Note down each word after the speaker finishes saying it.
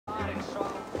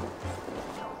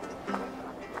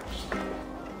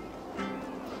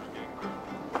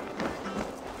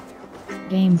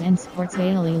Games and sports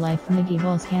daily life.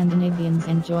 Medieval Scandinavians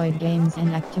enjoyed games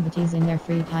and activities in their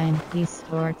free time. These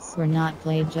sports were not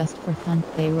played just for fun.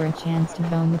 They were a chance to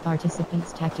hone the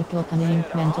participants' tactical cunning,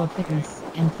 mental fitness,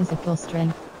 and physical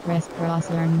strength. Press cross,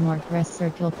 learn more. Press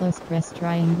circle, close. Press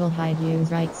triangle, hide. Use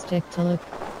right stick to look.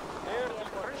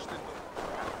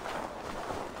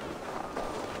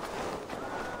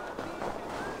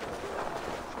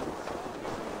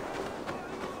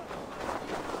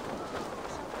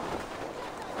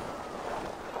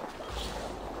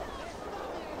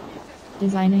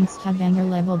 Designing Stavanger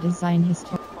level design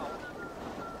history.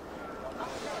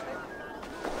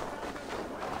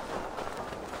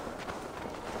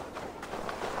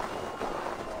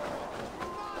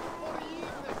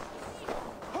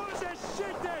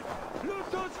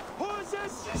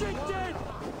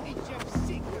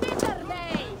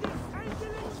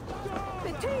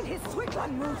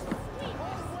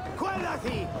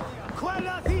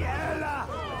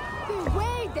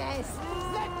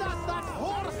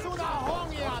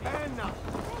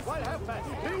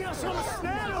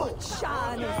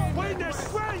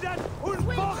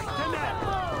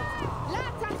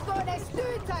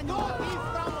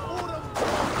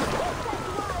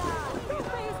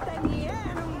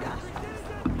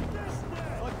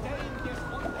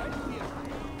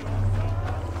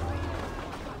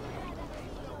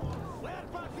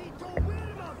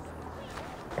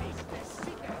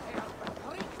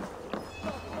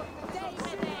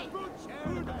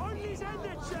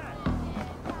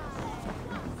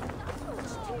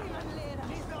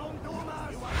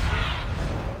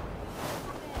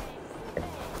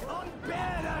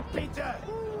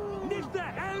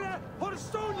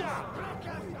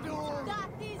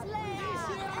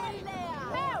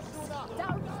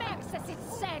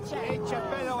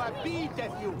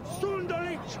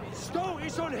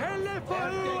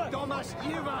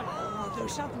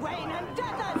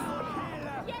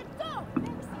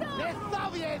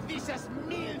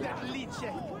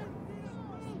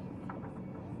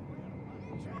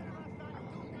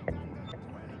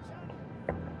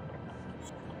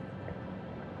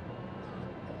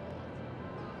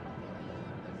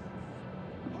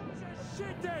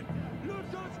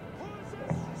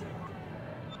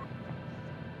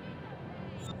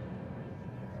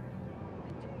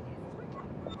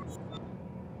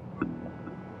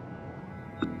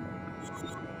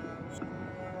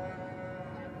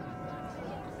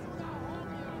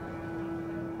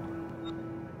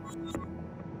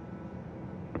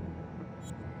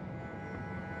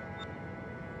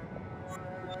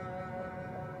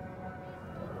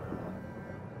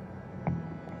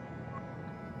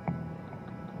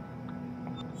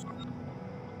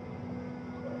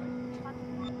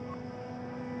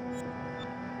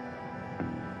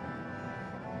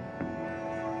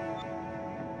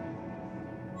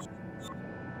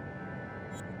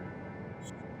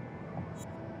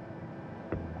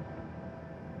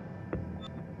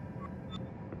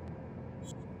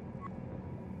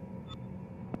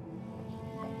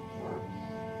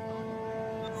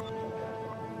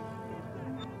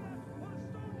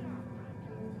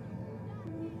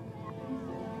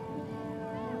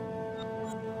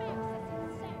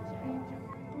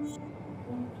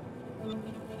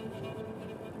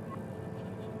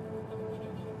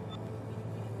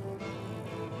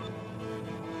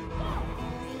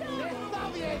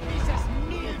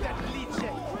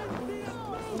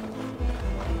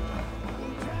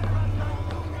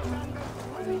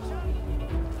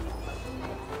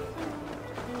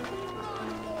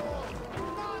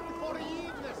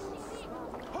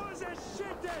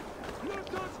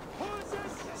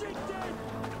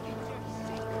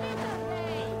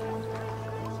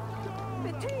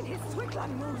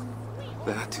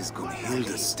 That is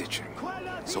Gunhilda's stitching.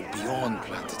 So Bjorn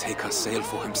planned to take her sail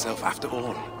for himself after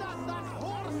all.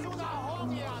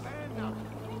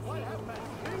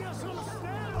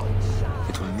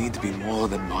 It will need to be more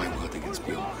than my word against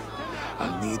Bjorn.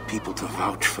 I'll need people to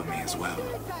vouch for me as well.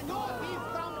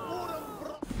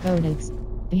 Codex.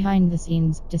 Behind the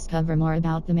scenes, discover more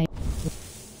about the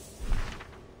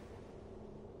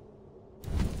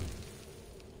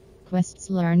quests.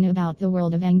 Learn about the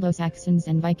world of Anglo-Saxons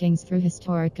and Vikings through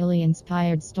historically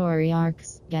inspired story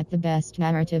arcs. Get the best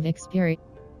narrative experience.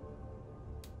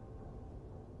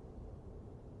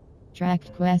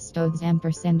 Tracked quest oaths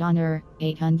ampersand honor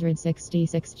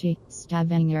 866G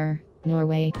Stavanger,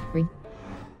 Norway.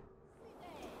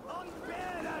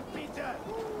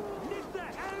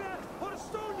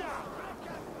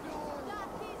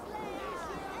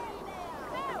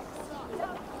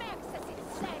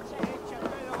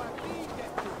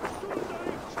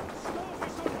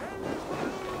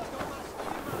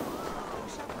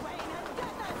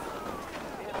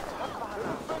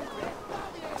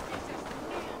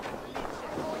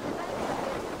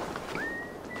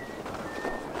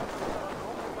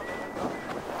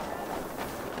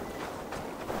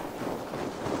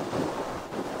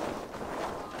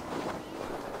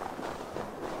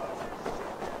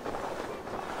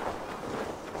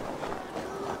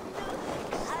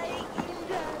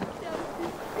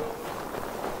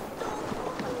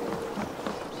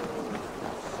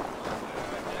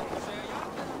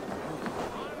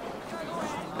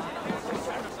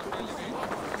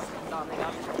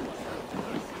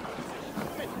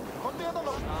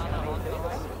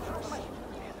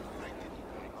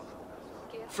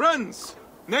 Friends,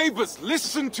 neighbors,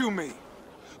 listen to me.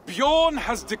 Bjorn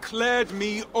has declared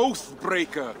me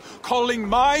Oathbreaker, calling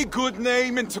my good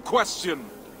name into question.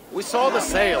 We saw the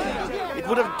sail. It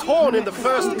would have torn in the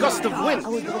first gust of wind.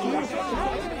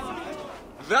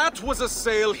 That was a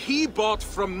sail he bought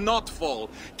from Notfall,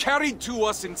 carried to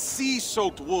us in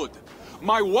sea-soaked wood.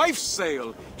 My wife's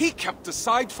sail he kept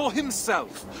aside for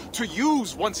himself, to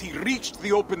use once he reached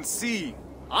the open sea.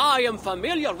 I am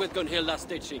familiar with Gunhilda's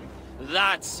stitching.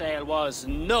 That sail was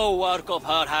no work of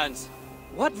her hands.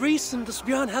 What reason does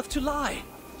Björn have to lie?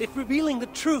 If revealing the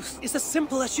truth is as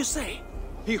simple as you say.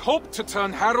 He hoped to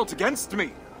turn Harold against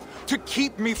me, to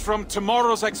keep me from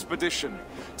tomorrow's expedition,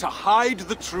 to hide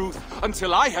the truth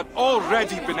until I had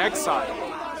already been exiled.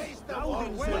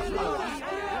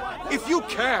 If you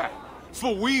care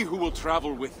for we who will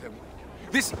travel with him,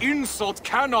 this insult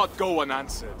cannot go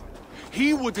unanswered.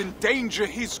 He would endanger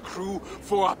his crew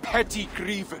for a petty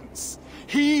grievance.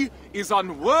 He is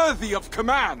unworthy of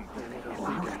command.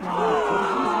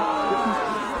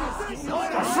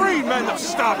 Free men of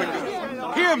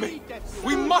Stavanger, hear me.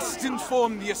 We must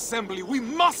inform the Assembly. We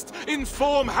must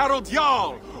inform Harald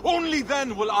Jarl. Only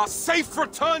then will our safe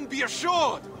return be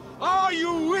assured. Are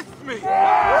you with me?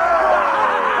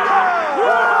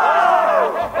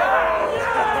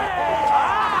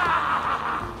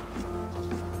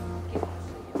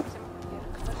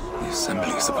 The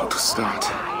assembly is about to start.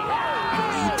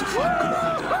 I need to find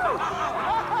Gunhilda.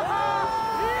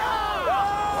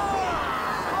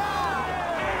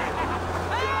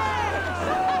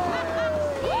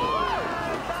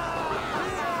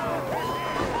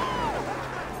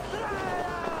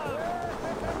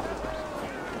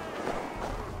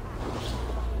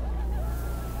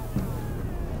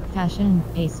 Fashion,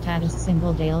 a status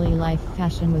symbol. Daily life.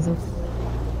 Fashion was a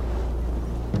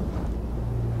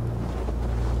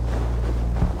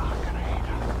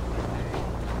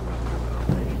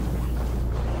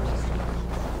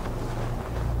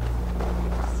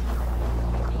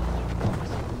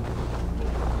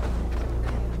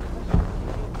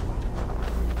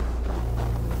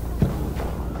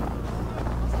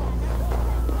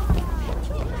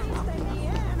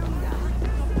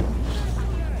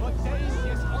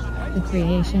the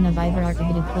creation of either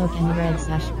archivated cloak and red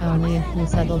sash. Only a few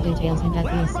subtle details hint at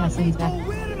the assassin's back.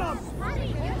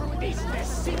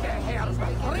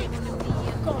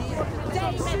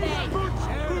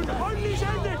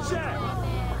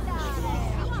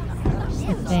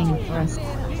 A thing for us.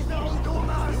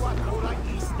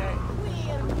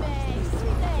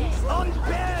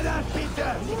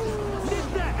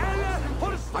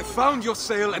 I found your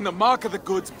sail and the mark of the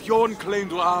goods Bjorn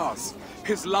claimed were ours.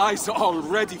 His lies are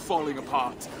already falling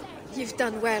apart. You've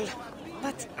done well,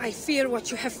 but I fear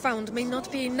what you have found may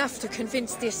not be enough to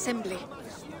convince the Assembly.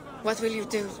 What will you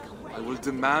do? I will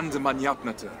demand a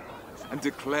Manyapnater and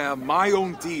declare my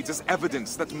own deeds as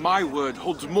evidence that my word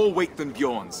holds more weight than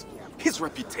Bjorn's. His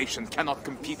reputation cannot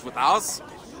compete with ours.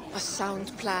 A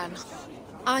sound plan.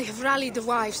 I have rallied the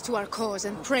wives to our cause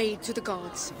and prayed to the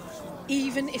gods.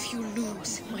 Even if you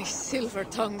lose, my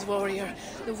silver-tongued warrior,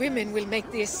 the women will make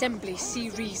the Assembly see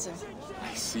reason.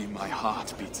 I see my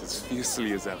heart beats as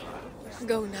fiercely as ever.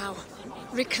 Go now.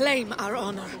 Reclaim our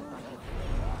honor.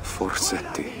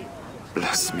 Forsetti,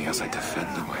 bless me as I defend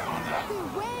my honor.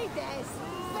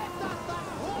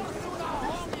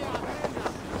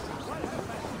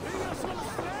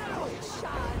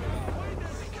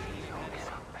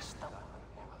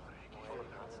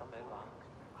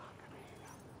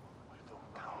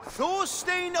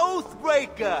 Thorstein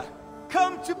Oathbreaker!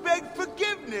 Come to beg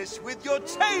forgiveness with your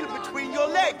tail between your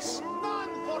legs!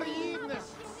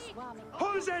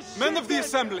 Men of the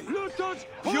Assembly,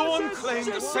 Bjorn claimed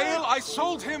the sail I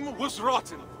sold him was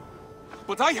rotten.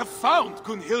 But I have found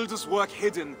Gunhilda's work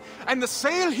hidden, and the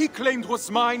sail he claimed was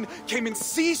mine came in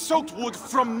sea-soaked wood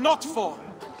from Notfall.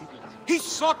 He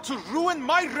sought to ruin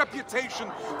my reputation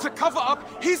to cover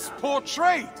up his poor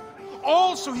trade.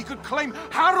 All so he could claim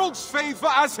Harold's favor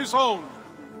as his own.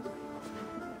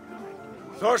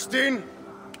 Thorstein,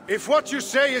 if what you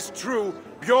say is true,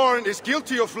 Bjorn is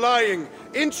guilty of lying,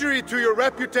 injury to your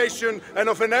reputation, and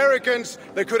of an arrogance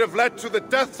that could have led to the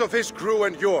deaths of his crew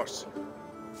and yours.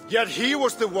 Yet he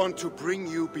was the one to bring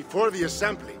you before the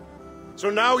Assembly.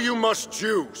 So now you must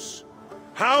choose.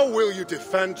 How will you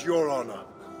defend your honor?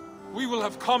 We will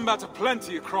have combat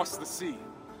aplenty across the sea.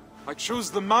 I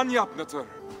choose the Manyapnater.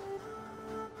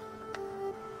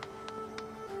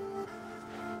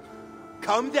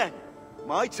 Come then.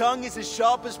 My tongue is as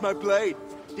sharp as my blade.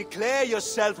 Declare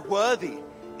yourself worthy,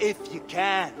 if you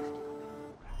can.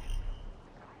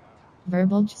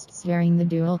 Verbal justs during the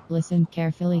duel. Listen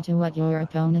carefully to what your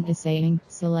opponent is saying.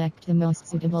 Select the most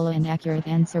suitable and accurate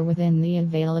answer within the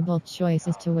available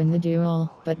choices to win the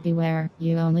duel. But beware,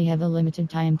 you only have a limited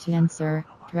time to answer.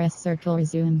 Press circle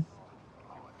resume.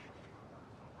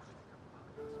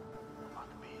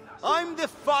 I'm the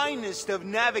finest of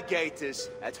navigators,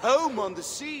 at home on the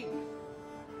sea.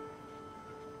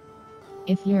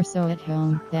 If you're so at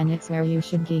home, then it's where you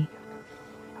should be.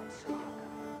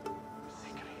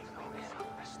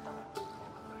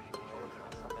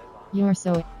 You're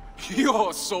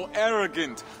so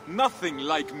arrogant. Nothing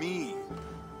like me.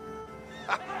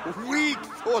 Weak,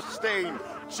 Thorstein,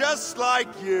 just like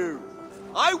you.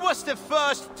 I was the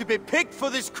first to be picked for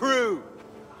this crew.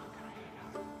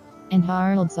 And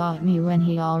Harold sought me when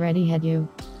he already had you.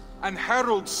 And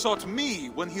Harold sought me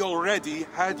when he already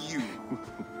had you.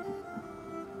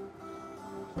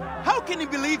 How can he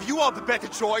believe you are the better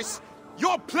choice?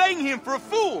 You're playing him for a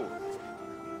fool.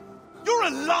 You're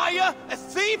a liar, a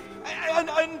thief, and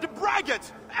a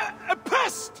braggart, a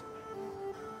pest!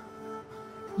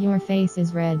 Your face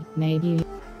is red, maybe.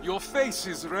 Your face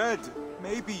is red.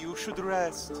 Maybe you should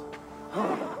rest.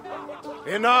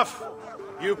 Enough!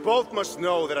 You both must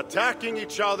know that attacking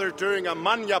each other during a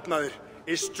mannjafnaður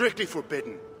is strictly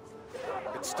forbidden.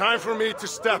 It's time for me to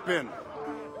step in.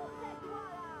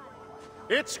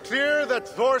 It's clear that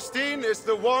Thorstein is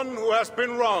the one who has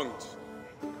been wronged.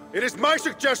 It is my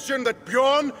suggestion that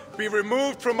Bjorn be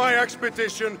removed from my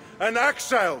expedition and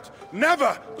exiled,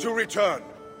 never to return.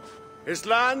 His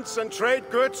lands and trade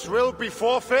goods will be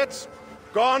forfeit,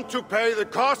 gone to pay the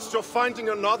costs of finding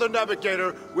another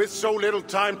navigator with so little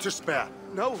time to spare.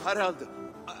 No, Harald.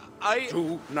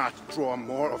 Do not draw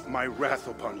more of my wrath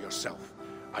upon yourself.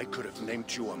 I could have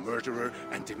named you a murderer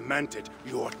and demanded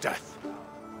your death.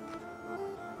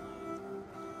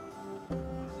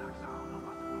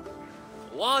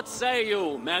 What say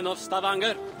you, men of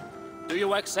Stavanger? Do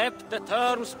you accept the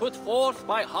terms put forth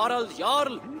by Harald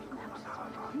Jarl?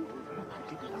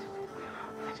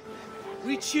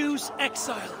 We choose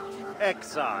exile.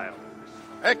 Exile.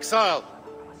 Exile!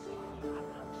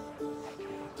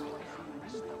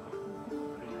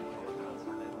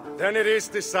 Then it is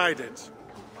decided.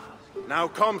 Now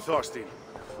come, Thorstein.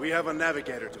 We have a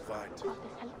navigator to find.